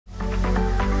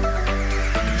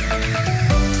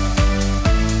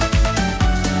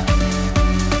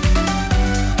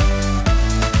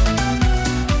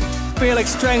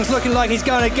Alex Strang's looking like he's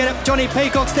going to get it. Johnny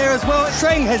Peacock's there as well.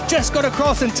 Strang has just got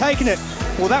across and taken it.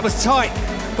 Well, that was tight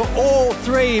for all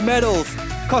three medals.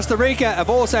 Costa Rica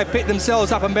have also picked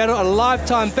themselves up a medal, a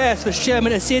lifetime best for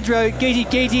Sherman Isidro, Giti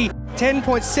Giti.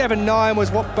 10.79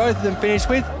 was what both of them finished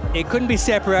with. It couldn't be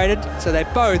separated, so they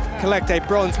both collect a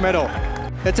bronze medal.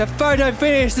 It's a photo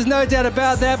finish, there's no doubt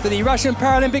about that, but the Russian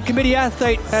Paralympic Committee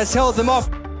athlete has held them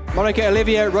off. Monica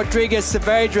Olivia Rodriguez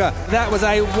Saavedra. That was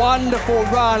a wonderful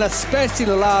run, especially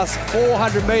the last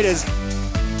 400 metres.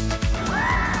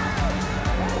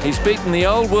 He's beaten the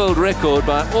old world record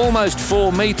by almost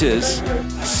 4 metres.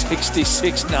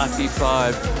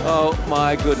 66.95. Oh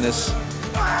my goodness.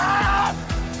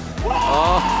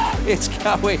 Oh, it's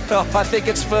going. Oh, I think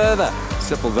it's further.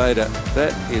 Sepulveda,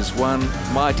 that is one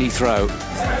mighty throw.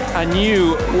 A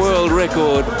new world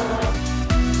record